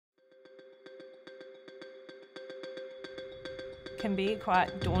can be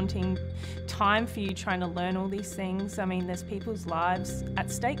quite daunting time for you trying to learn all these things. I mean, there's people's lives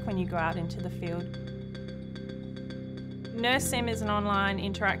at stake when you go out into the field. NurseSim is an online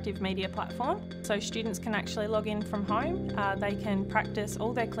interactive media platform, so students can actually log in from home. They can practice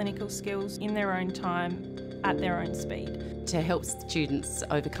all their clinical skills in their own time, at their own speed. To help students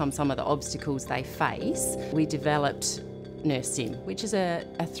overcome some of the obstacles they face, we developed NurseSim, which is a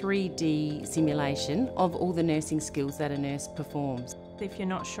 3D simulation of all the nursing skills that a nurse performs. If you're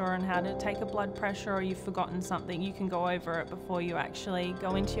not sure on how to take a blood pressure or you've forgotten something, you can go over it before you actually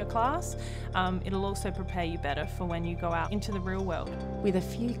go into your class. It'll also prepare you better for when you go out into the real world. With a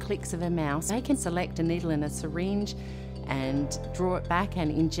few clicks of a mouse, they can select a needle and a syringe and draw it back and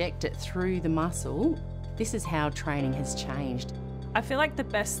inject it through the muscle. This is how training has changed. I feel like the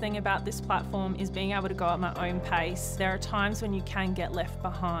best thing about this platform is being able to go at my own pace. There are times when you can get left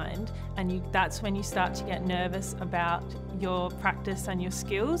behind, and that's when you start to get nervous about your practice and your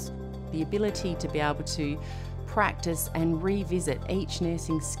skills. The ability to be able to practice and revisit each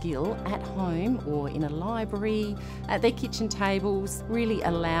nursing skill at home or in a library, at their kitchen tables, really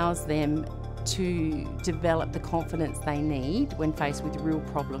allows them to develop the confidence they need when faced with real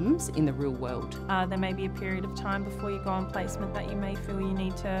problems in the real world. There may be a period of time before you go on placement that you may feel you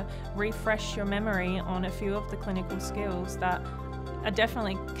need to refresh your memory on a few of the clinical skills that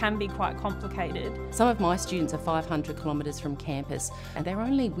definitely can be quite complicated. Some of my students are 500 kilometres from campus and they're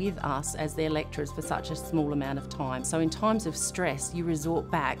only with us as their lecturers for such a small amount of time. So in times of stress, you resort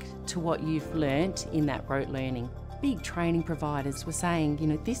back to what you've learnt in that rote learning. Big training providers were saying,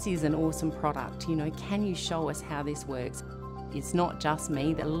 this is an awesome product, can you show us how this works? It's not just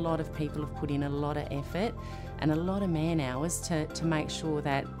me, that a lot of people have put in a lot of effort and a lot of man hours to make sure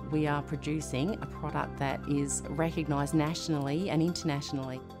that we are producing a product that is recognised nationally and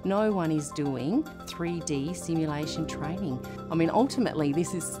internationally. No one is doing 3D simulation training. I mean, ultimately,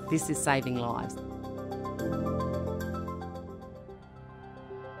 this is saving lives.